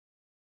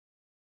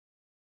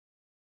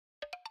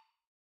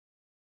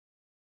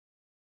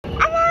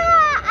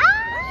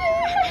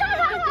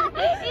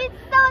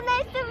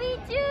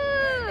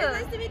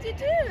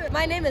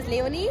My name is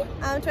Leonie.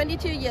 I'm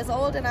 22 years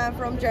old and I'm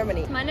from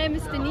Germany. My name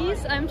is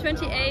Denise. I'm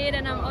 28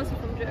 and I'm also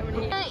from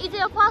Germany. Is it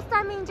your first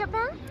time in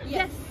Japan?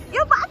 Yes.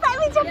 Your first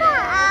time in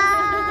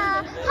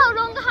Japan? How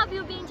long have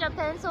you been in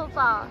Japan so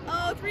far?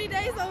 Oh, 3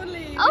 days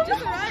only. Oh, We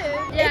just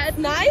arrived. Yeah, it's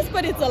nice,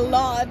 but it's a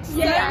lot.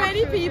 Yeah. So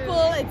many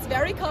people. It's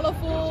very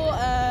colorful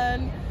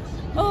and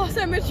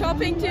so much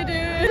shopping to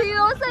do. Do you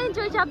also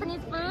enjoy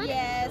Japanese food?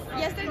 Yes.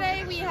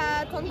 Yesterday we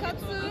had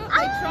tonkatsu.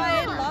 I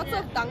tried lots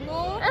of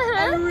dango.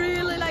 I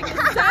really like it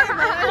so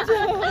much.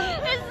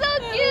 It's so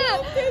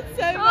cute. It's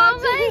so Oh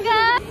much. my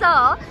god.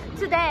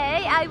 So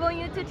today I want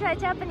you to try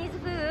Japanese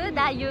food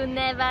that you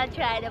never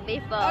tried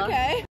before.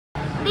 Okay.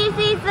 This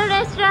is the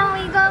restaurant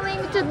we're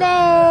going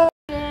today.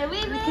 We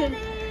made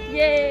it.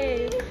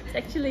 Yay! It's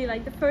actually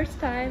like the first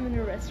time in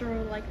a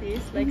restaurant like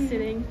this, like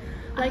sitting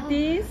like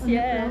this.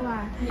 Yeah.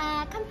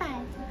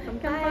 Kanpai.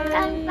 Kanpai.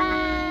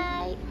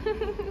 Kanpai.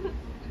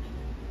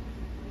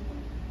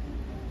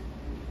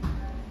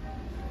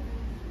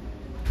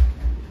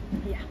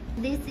 Yeah.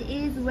 This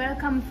is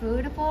welcome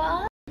food for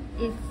us.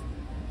 It's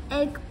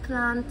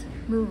eggplant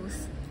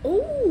mousse.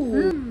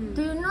 Oh.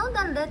 Do you know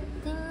the red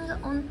thing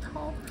on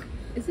top?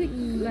 Is it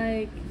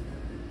like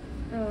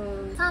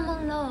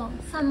Salmon roll,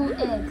 salmon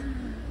egg.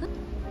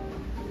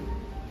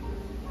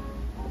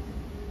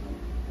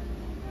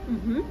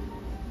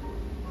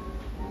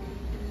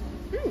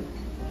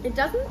 It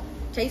doesn't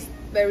taste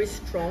very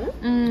strong,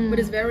 but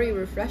it's very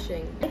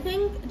refreshing. I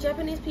think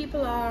Japanese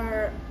people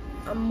are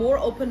more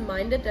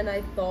open-minded than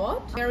I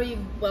thought. Very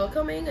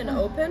welcoming and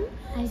open,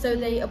 so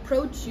they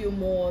approach you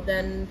more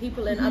than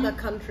people in other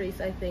countries,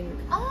 I think.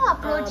 Oh,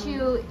 approach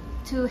you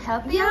to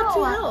help you? Yeah, to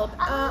or- help.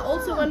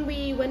 Also, when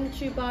we went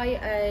to buy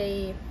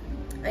a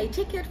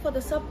ticket for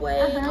the subway,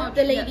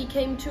 the lady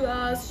came to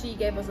us, she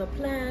gave us a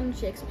plan,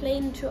 she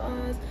explained to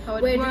us How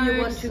it where do you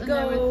want works to and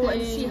go, and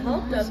everything. she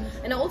helped us.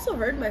 And I also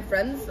heard my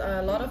friends,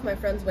 a lot of my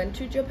friends went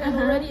to Japan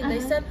already, and they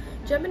said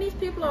Japanese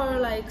people are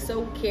like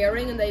so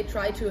caring and they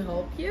try to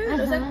help you. And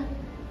I was like,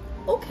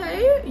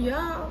 okay,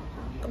 yeah.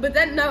 But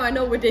then now I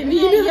know what they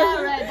mean.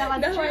 Yeah, right, that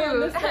was Now I true.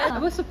 understand. I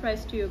was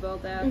surprised too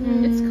about that.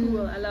 It's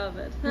cool. I love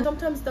it.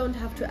 Sometimes don't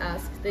have to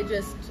ask, they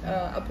just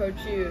approach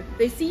you.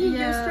 They see you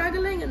Yeah.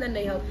 struggling and then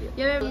they help you.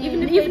 Yeah,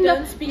 Even if they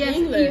don't speak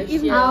English.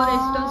 Even yes. though they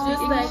don't speak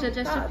Just English, like, they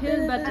just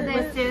appeal, but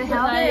they still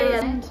help like,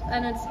 you.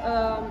 and it's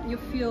you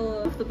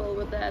feel comfortable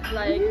with that.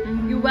 Like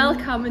you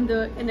welcome in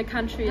the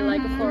country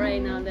like a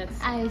foreigner. That's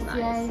I see, nice.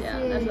 I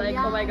Yeah, see. that's like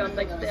Yeah. oh my god,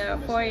 like they're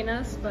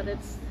foreigners, but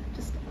it's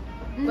just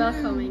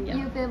welcoming. Yeah.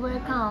 You feel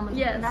welcome.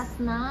 Yes. That's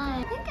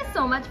nice. Thank you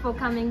so much for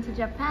coming to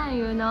Japan,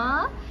 you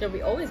know. Yeah,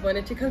 we always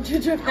wanted to come to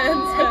Japan.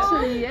 Oh, so.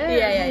 actually, yes,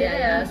 Yeah.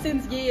 yes.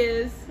 Since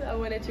years, I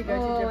wanted to go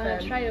to Oh, I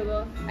Japan. try to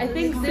go. I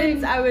think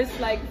since I was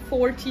like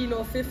 14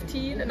 or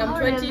 15, and I'm Oh,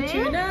 22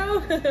 really?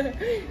 now.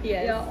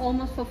 Yes. Yeah,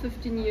 almost for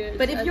 15 years.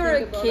 But if I you're a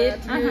think about kid,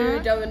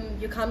 that.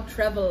 you can't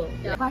travel.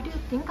 Yeah. What do you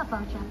think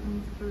about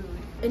Japanese food?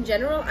 In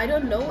general, I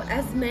don't know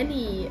as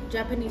many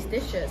Japanese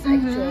dishes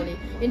actually.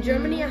 In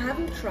Germany, I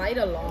haven't tried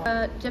a lot.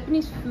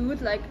 Japanese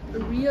food, like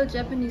real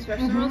Japanese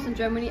restaurants in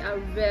Germany, are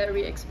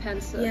very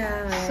expensive.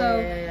 So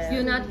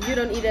you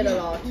don't eat it a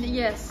lot.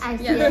 Yes, I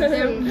see, yes, I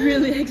they're see.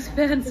 really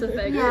expensive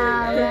actually.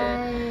 Yeah,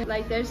 right.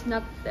 Like there's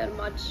not that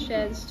much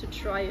chance to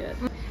try it.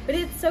 But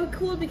it's so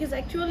cool because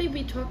actually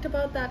we talked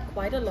about that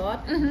quite a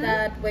lot.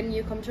 That when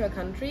you come to a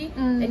country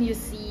and you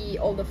see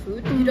all the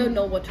food, you don't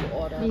know what to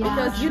order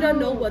because you don't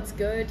know what's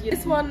good.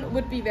 This one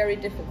would be very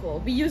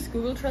difficult. We use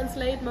Google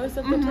Translate most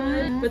of the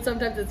time, but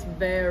sometimes it's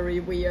very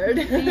weird.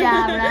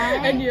 Yeah,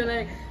 right. And you're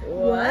like,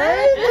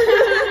 what?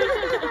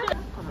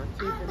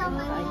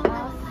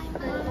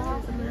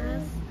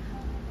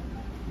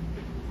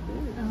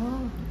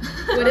 Oh.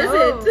 What is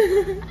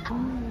it?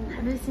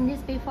 Have you seen this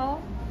before?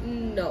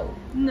 No.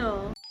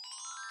 No.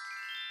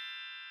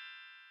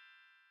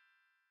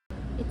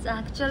 It's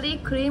actually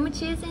cream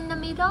cheese in the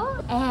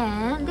middle,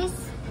 and this.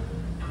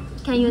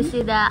 Can you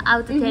see the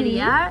outer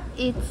layer?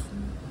 It's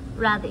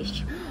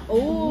radish.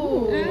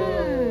 Oh,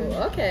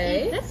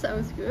 okay. That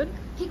sounds good.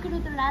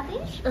 Pickled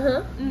radish,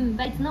 Uh-huh.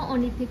 but it's not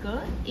only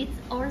pickled; it's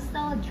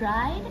also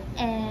dried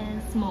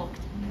and smoked.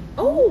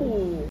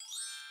 Oh.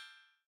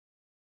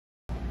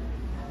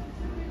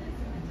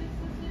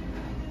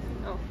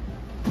 Oh.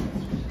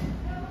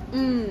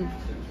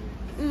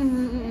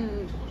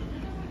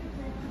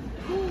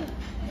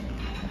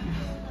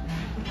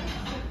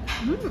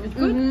 It's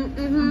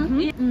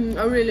good.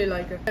 I really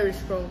like it. Very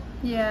strong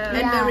Yeah.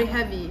 and very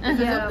heavy because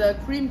of the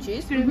cream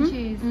cheese. Cream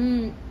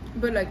cheese.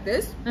 But like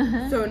this,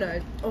 so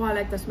nice. Oh, I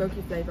like the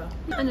smoky flavor.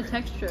 And the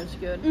texture is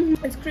good.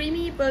 It's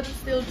creamy but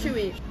still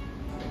chewy.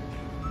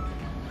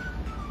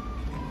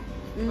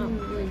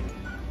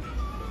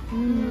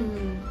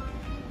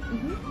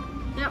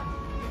 Yep.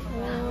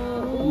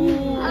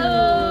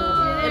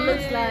 It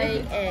looks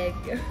like egg.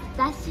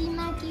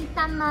 Dashimaki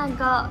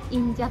tamago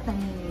in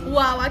Japanese.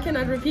 Wow, I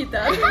cannot repeat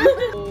that.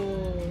 Oh.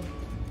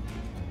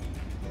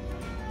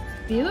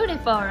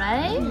 Beautiful,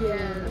 right?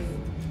 Yes.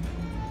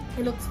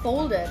 It looks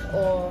folded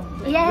or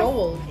like Yes,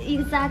 rolled.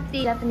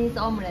 exactly. Japanese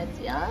omelette,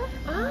 yeah.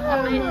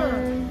 Ah.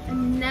 I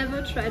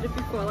never tried it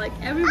before. Like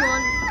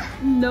everyone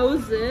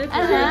knows it,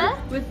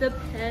 like, with the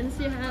pans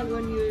you have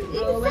when you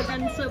roll it,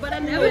 and so. But I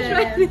never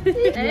tried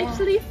it. I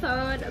actually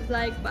thought of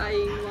like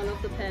buying one of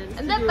the pans.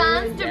 And the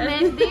pans to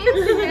make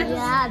this?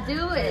 Yeah,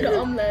 do it. The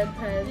omelette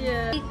pan.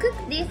 Yeah. We cook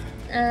this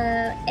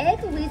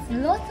egg with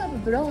lots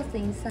of broth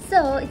inside,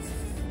 so it's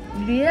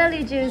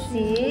really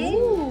juicy.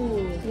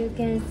 Ooh. You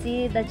can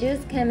see the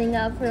juice coming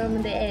out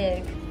from the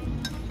egg.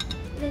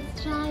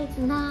 Let's try it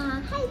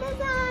now. Hi,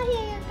 Daza,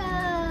 here you go.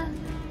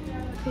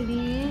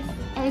 Please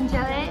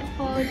enjoy it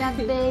for the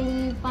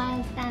very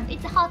first time.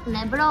 It's hot,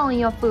 now blow on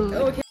your food.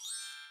 Okay.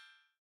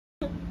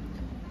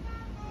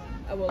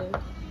 I will.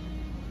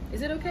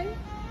 Is it okay?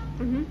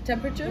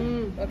 Temperature?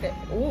 Okay.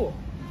 Ooh.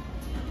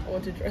 I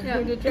want to try. Yeah, I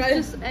want to it's try.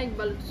 just egg,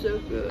 but it's so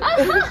good.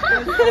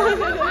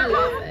 I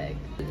love egg.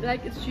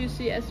 Like it's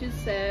juicy, as you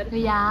said.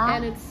 Yeah.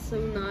 And it's so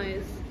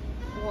nice.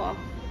 Wow.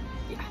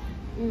 Yeah.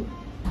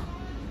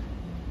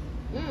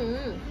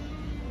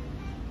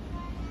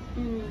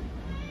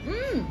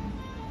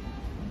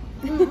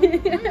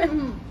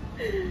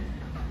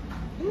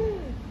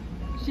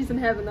 She's in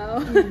heaven now.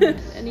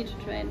 I need to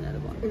try another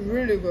one. It's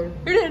really good.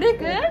 Really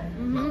good?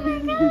 Oh my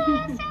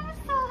gosh, I'm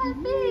so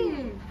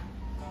happy.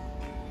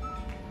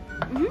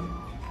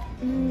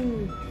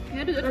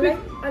 Yeah,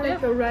 I like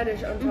the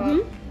radish on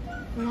top.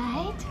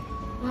 Right?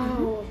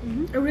 Wow.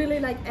 I really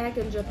like egg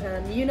in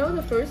Japan. You know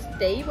the first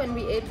day when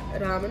we ate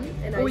ramen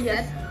and I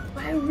said,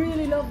 I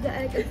really love the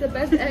egg. It's the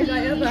best egg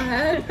I ever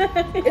had.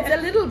 It's a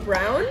little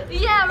brown.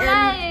 Yeah,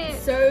 right. And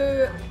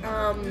so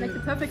like the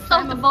perfect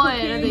Soft time of boiled,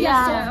 cooking.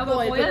 yeah. soft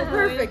boiled, but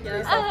perfectly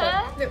Yeah.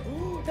 soft boiled.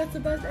 Ooh, that's the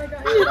best egg I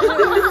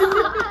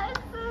ever had.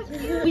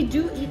 We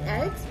do eat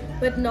eggs,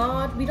 but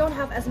we don't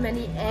have as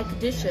many egg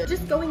dishes.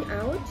 Just going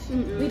out,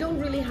 we don't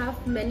really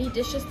have many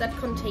dishes that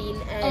contain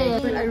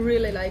eggs. But I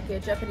really like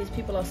it. Japanese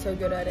people are so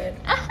good at it.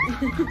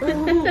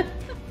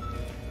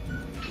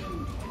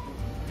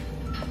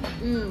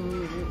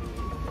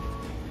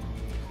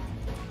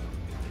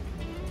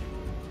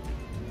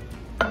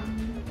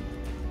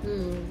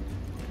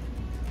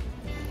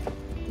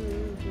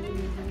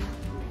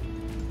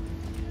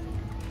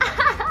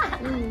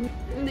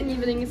 In the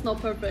evening it's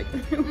not perfect.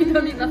 We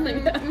don't need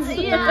nothing else.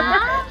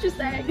 Yeah. Just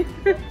egg.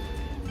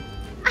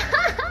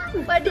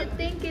 What do you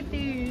think it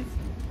is?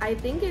 I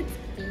think it's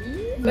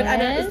beef. But I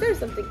don't, is there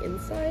something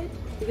inside?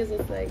 Because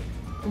it's like...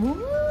 Ooh.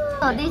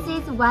 So this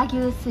is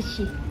Wagyu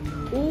sushi.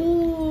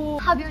 Ooh.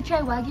 Have you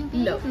tried Wagyu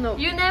beef? No. No.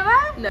 You never?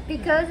 No.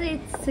 Because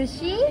it's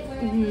sushi.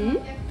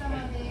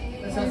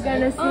 You're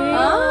gonna see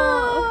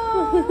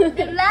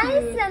the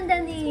rice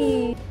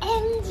underneath.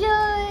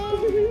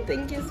 Enjoy.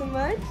 Thank you so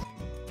much.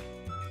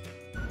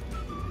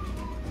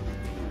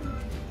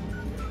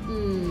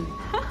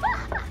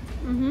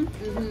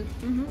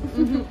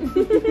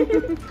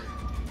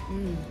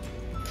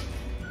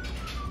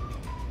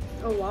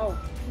 Oh wow.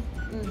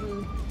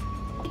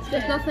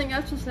 There's nothing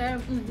else to say.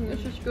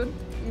 It's just good.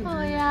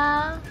 Oh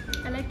yeah.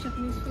 I like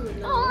Japanese food.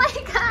 Now. Oh my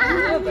god.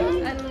 I love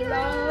it. I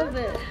love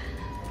it.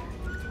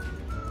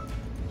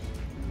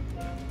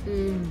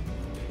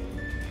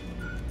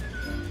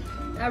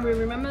 I will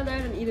remember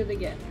that and eat it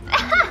again.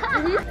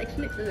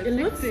 Actually, It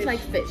looks like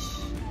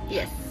fish.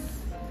 Yes.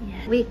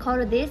 Yeah. We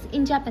call this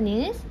in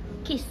Japanese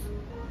kiss.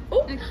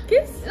 Oh,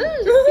 kiss.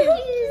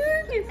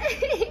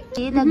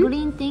 See the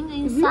green thing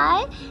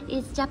inside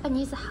is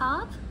Japanese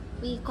herb.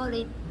 We call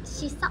it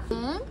shisa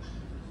and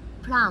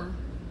plum.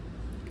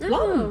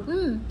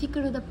 Oh,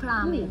 Pickled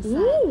plum inside.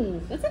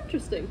 Ooh. that's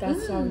interesting. That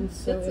sounds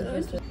so That's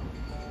interesting.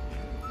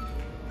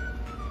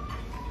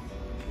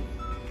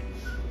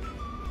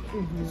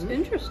 It's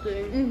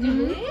interesting. It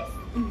is?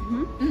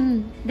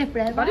 The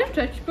flavor. But it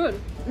tastes good.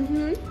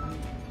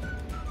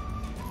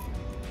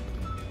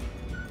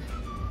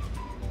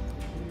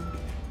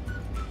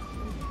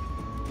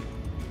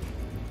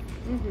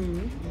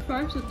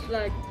 First, it's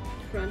like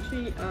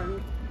crunchy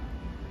and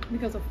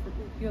because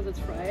it's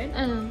fried,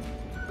 and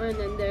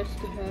then there's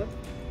the herb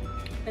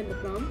and the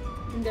plum,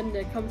 and then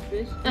there comes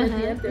fish, and at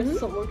the end there's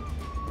salt.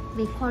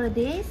 We call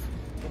this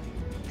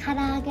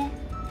karage.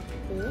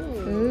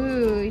 Ooh.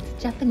 Ooh, it's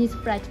Japanese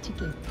fried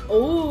chicken.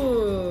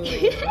 Oh.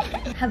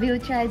 Have you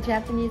tried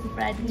Japanese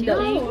fried chicken?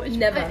 No.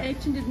 Never. I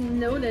actually didn't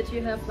know that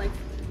you have like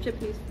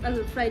Japanese,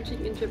 fried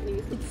chicken in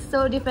Japanese. It's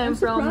so different I'm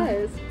from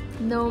surprised.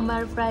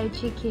 normal fried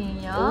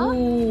chicken, yeah?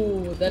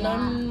 Ooh. Then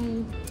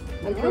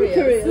Yeah. I'm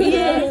curious.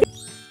 Yes.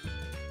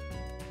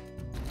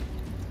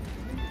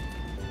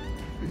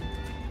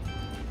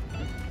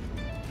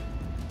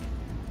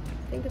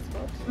 I think it's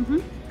hot.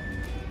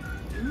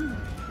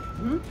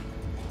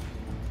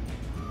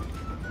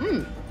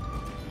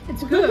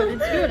 It's good.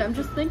 It's good. I'm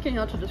just thinking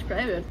how to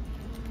describe it.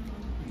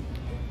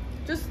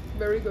 Just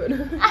very good.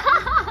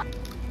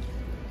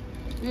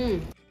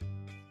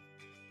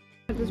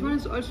 This one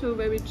is also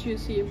very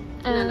juicy,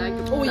 and I like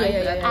it. Oh like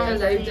yeah. that. I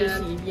Very like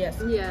that. juicy.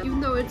 Yes. Yeah, even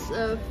though it's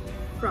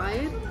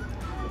fried,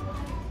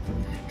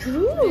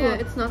 True. yeah,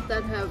 it's not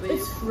that heavy.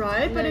 It's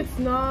fried, but Yeah. it's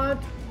not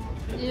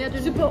Yeah,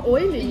 super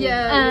oily.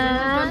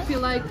 Yeah, you don't feel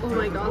like, oh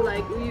my god,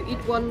 like you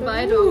eat one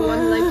bite or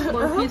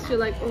one piece, you're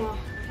like, oh,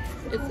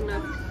 it's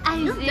enough.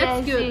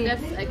 That's good.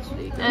 That's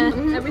actually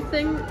good.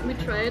 Everything we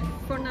tried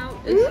for now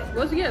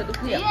was good.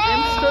 Yeah.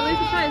 I'm totally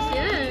surprised.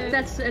 Yeah,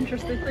 that's the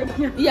interesting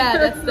thing. Yeah,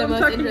 that's the what I'm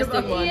most talking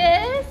interesting about. one.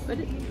 Yes. But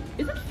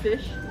is it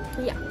fish?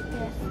 Yeah,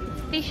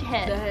 Fish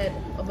head. the head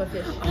of a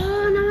fish.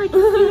 Oh no, I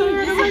can see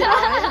it.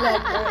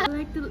 I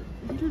like the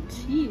little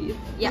teeth.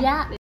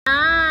 Yeah.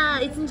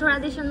 It's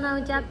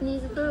traditional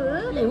Japanese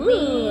food. Ooh.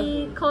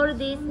 We call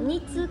this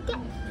nitsuke.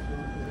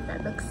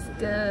 That looks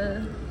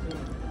good.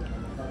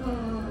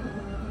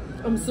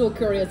 I'm so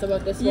curious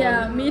about this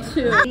Yeah, one. me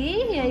too.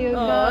 Here you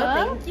Oh, go.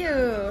 thank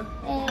you.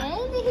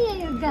 And here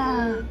you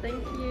go.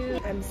 Thank you.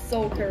 I'm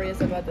so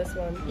curious about this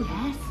one.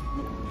 Yes.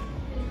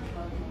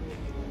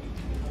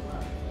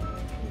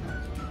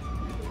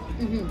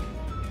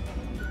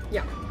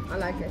 Yeah, I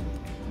like it.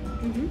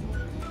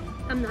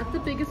 I'm not the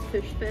biggest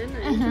fish fan.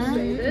 I have to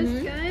say this,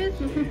 guys.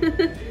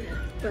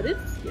 But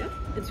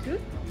it's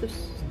good.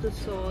 The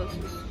sauce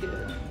is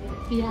good.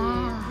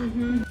 Yeah.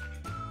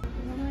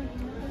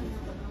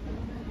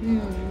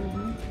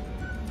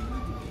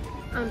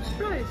 I'm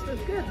surprised.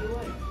 That's good.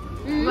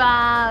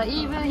 Wow,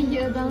 even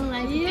you don't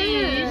like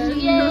fish.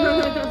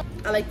 Yeah.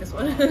 I like this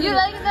one. You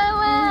like that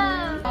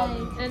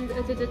one? And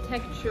the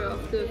texture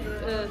of the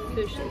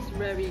fish is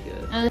very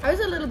good. I was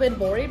a little bit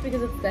worried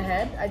because it's the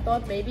head. I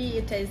thought maybe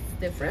it tastes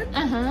different,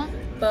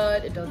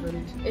 but it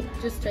doesn't. It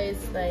just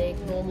tastes like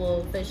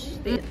normal fish.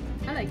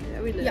 I like it. I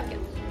really like it.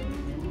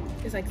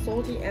 It's like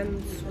salty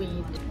and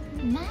sweet.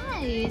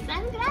 Nice.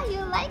 I'm glad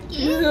you like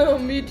it. Oh,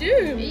 me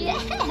too.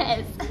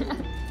 Yes.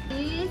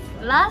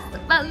 Last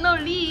but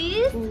not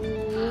least.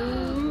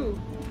 Ooh.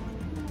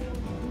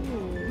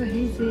 What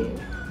is it?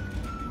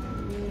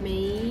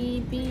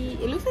 Maybe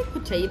it looks like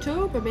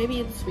potato, but maybe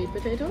it's sweet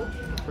potato.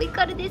 We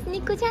call this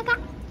nikujaga.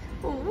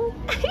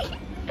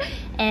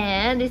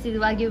 And this is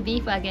Wagyu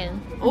beef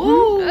again.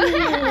 Oh.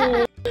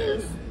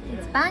 It's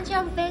a bunch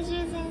of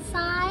veggies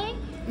inside.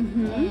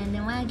 And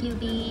Wagyu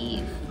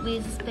beef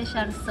with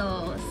special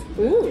sauce.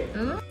 Ooh.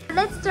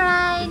 Let's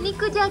try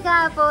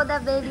nikujaga for the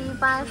very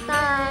first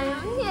time.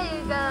 Here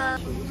you go.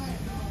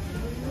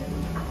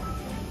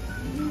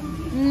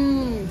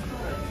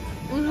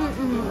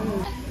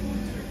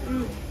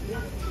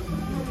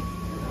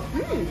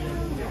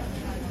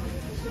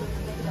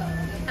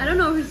 I don't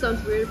know if it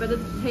sounds weird, but it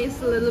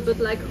tastes a little bit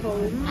like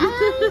home.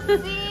 I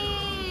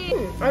see.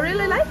 I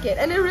really like it,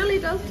 and it really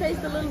does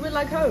taste a little bit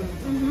like home.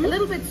 A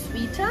little bit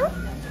sweeter.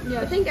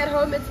 Yeah. I think at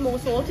home it's more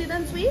salty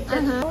than sweet.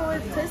 Oh,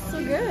 it tastes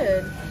so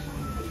good.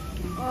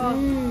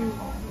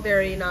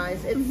 Very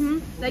nice. It's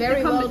Like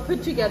very the well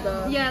put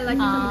together. Yeah, like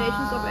the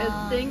combinations of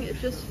everything, it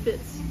just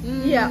fits.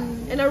 Yeah,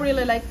 and I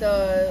really like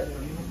the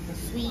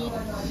sweet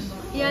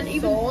Yeah, and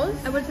even sauce.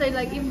 I would say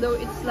like even though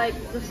it's like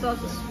the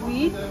sauce is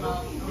sweet,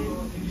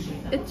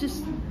 it's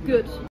just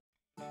good.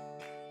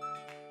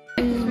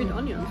 Like the sweet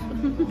onions.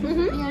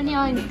 The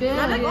onion is good.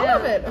 I like all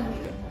of it.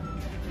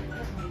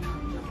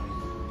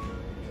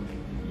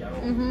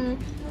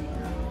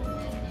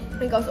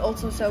 It goes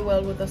also so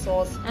well with the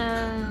sauce.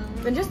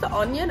 And just the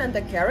onion and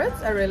the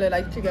carrots I really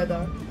like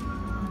together.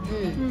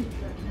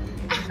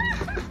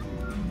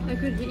 I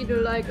could eat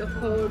like a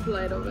whole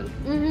plate of it.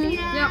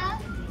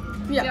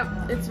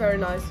 Yeah. It's very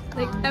nice.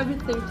 Like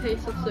everything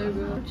tastes so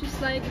good. Just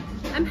like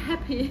I'm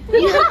happy.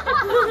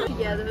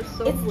 Together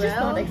so It's well. just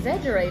not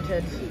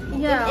exaggerated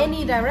in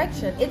any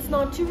direction. It's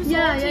not too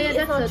salty,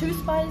 it's not too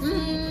spicy,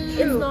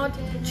 it's not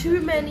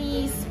too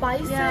many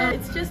spices.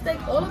 It's just like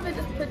all of it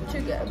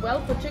is well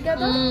put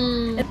together.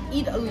 And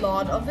eat a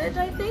lot of it,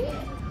 I think,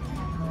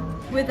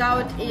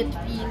 without it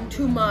being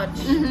too much.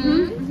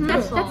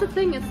 That's the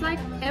thing. It's like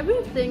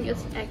everything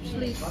is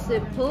actually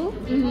simple,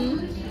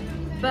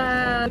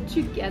 but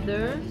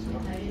together,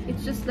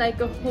 it's just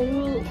like a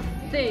whole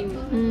thing.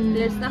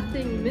 There's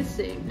nothing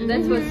missing. And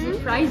that's what's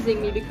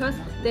surprising me because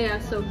they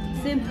are so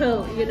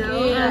simple, you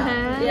know.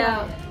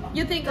 Yeah.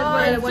 You think, That's oh,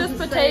 what I it's want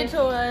just to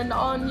potato and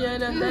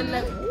onion, and then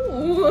like,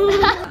 ooh.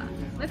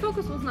 My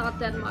focus was not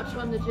that much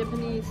on the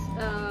Japanese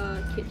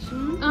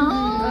kitchen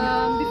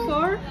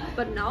before,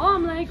 but now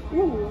I'm like,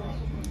 ooh,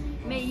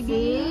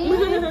 maybe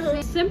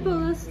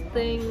simplest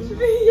thing,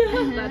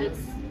 but it's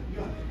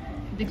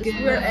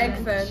We're egg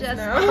fans just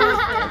now.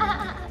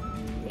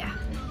 yeah.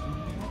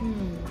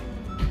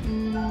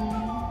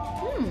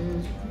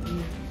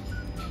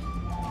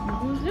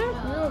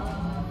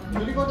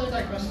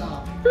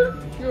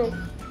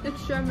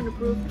 It's German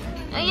approved.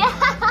 Yeah.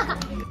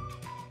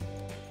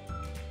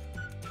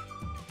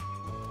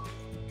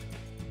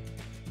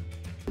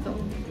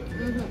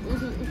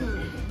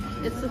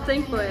 It's a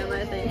thing for him,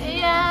 I think.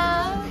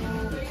 Yeah.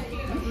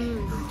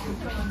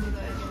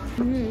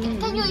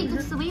 Can you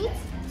eat sweet?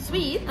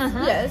 Sweet?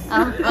 Yes.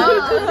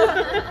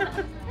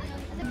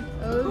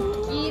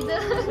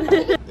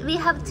 Okay. We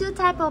have two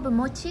types of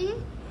mochi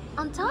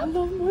on top.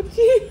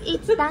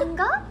 It's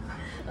dango,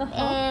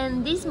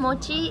 and this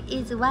mochi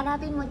is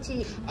warabi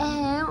mochi,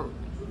 and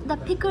the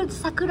pickled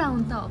sakura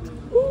on top.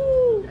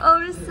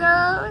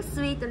 Also,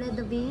 sweet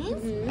red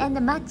beans and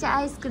the matcha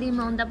ice cream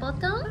on the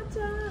bottom.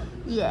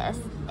 Yes,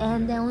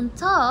 and then on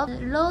top,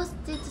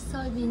 roasted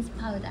soybeans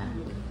powder.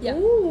 Yeah.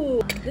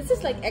 Ooh, this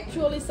is like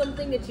actually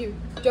something that you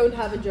don't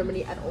have in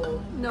Germany at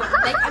all. No.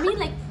 Like, I mean,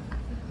 like,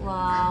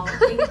 wow,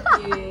 thank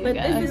you. But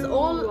this is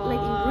all like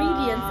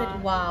ingredients that,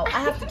 wow, I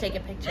have to take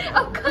a picture.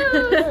 Of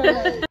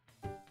course.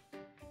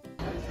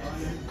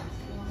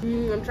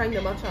 I'm trying the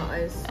matcha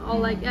ice. Or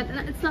like,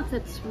 it's not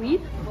that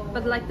sweet,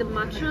 but like the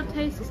matcha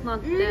taste is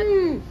not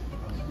that.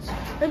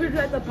 Have you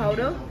tried the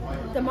powder?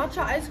 The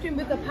matcha ice cream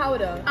with the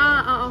powder.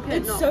 Okay.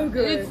 It's so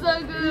good. It's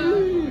so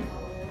good.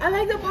 I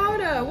like the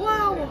powder.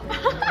 Wow.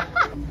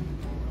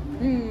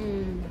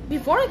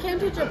 Before I came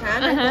to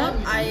Japan, I thought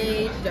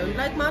I don't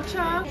like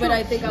matcha, but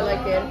I think I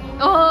like it.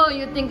 Oh,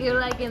 you think you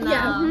like it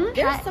now? Yeah.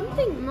 There's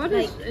something What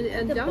like is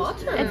at the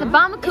bottom. It's a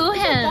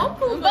Baumkuchen.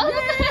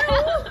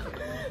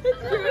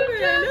 It's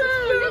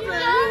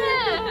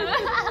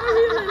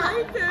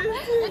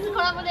It's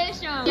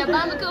collaboration. Yeah,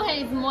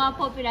 Baumkuchen is more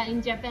popular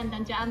in Japan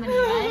than Germany,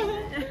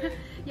 right?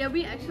 Yeah,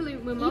 we actually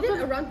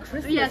Even around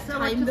Christmas yes,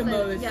 time the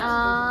most.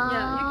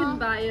 Yeah, you can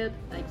buy it.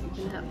 Like you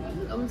can have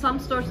on some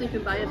stores you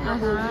can buy it the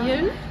whole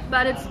year,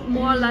 but it's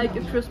more like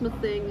a Christmas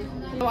thing.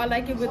 Oh, I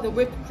like it with the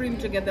whipped cream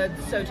together.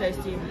 It's so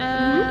tasty.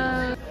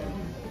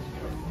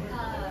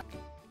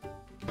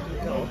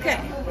 Okay.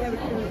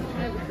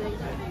 Everything.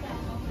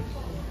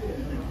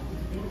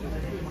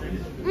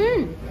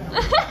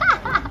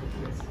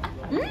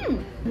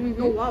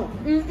 Oh wow.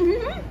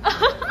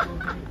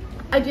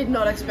 I did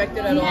not expect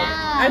it at all.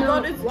 I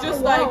thought it's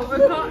just like,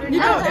 you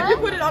know, if you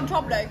put it on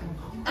top like,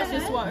 as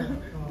this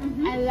one.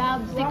 I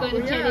love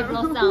secret cherry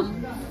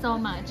blossom so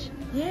much.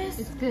 Yes.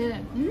 It's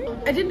good.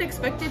 I didn't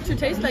expect it to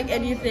taste like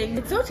anything.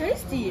 It's so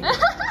tasty.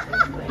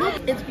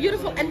 It's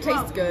beautiful and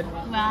tastes good.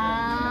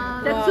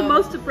 Wow. That's the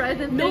most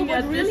surprising No, thing. but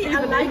at this really,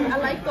 I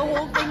like the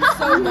whole thing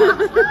so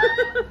much.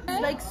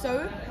 It's like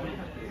so,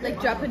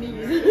 like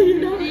Japanese. You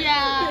know?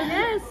 Yeah.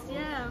 Yes,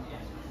 yeah.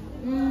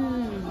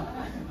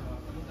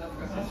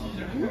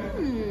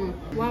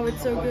 Wow,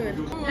 it's so good.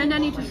 And I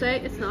need to say,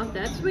 it's not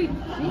that sweet.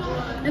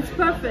 It's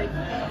perfect.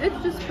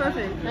 It's just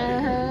perfect.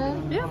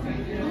 Yeah.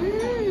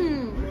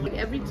 Like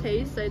every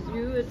taste I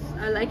do,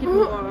 I like it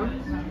more.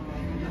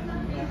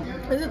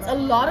 Because it's a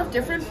lot of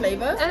different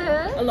flavors,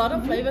 a lot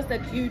of flavors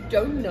that you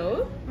don't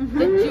know,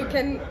 that you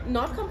can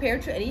not compare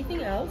to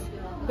anything else,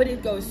 but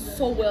it goes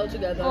so well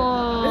together.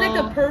 It's like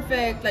the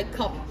perfect like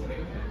cup.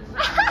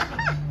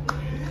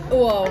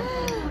 Wow.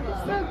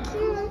 So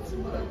cute.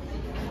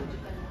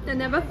 I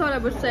never thought I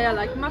would say I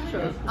like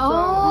matcha.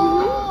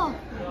 Oh.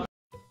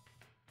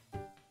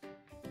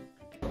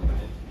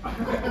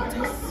 It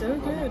tastes so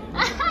good.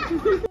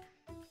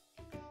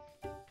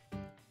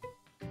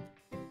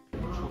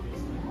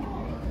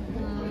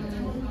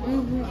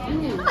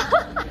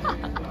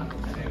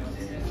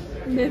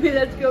 Maybe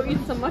let's go eat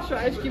some matcha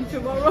ice cream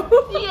tomorrow.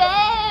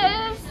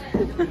 Yes.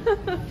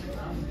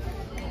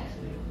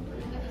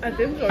 I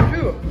think so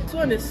too. This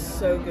one is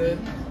so good.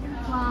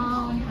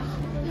 Wow.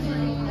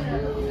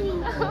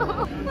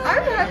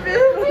 I'm happy.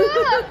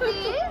 You're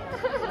happy?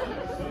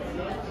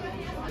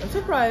 I'm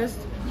surprised.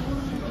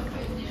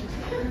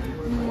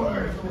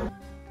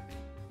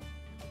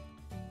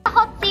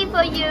 Hot tea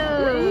for you.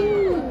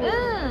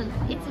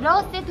 It's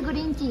roasted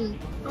green tea.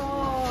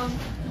 Oh.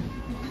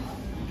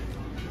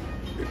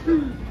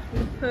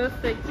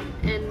 Perfect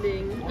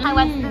ending. How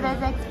was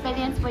the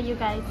experience for you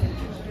guys?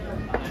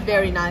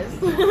 Very nice.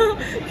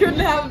 Couldn't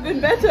have been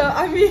better.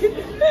 I mean,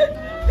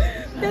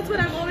 that's what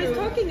I'm always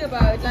talking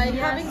about. Like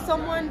having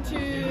someone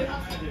to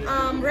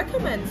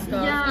recommend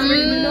stuff. Yeah,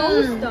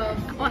 know stuff.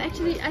 Or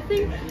actually, I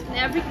think in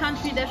every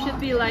country there should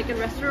be like a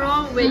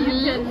restaurant where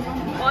you can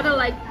order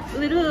like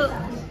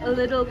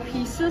little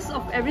pieces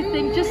of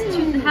everything just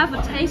to have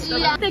a taste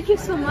of it. Thank you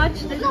so much.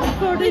 Thank you so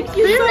much. Thank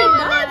you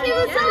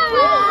so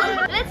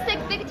much. Let's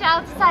take picture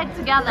outside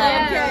together.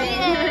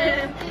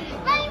 Okay.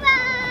 Bye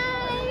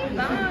bye.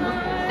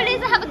 Bye.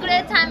 Please have a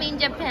great time in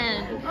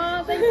Japan.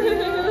 Oh, thank you.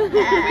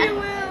 We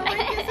will.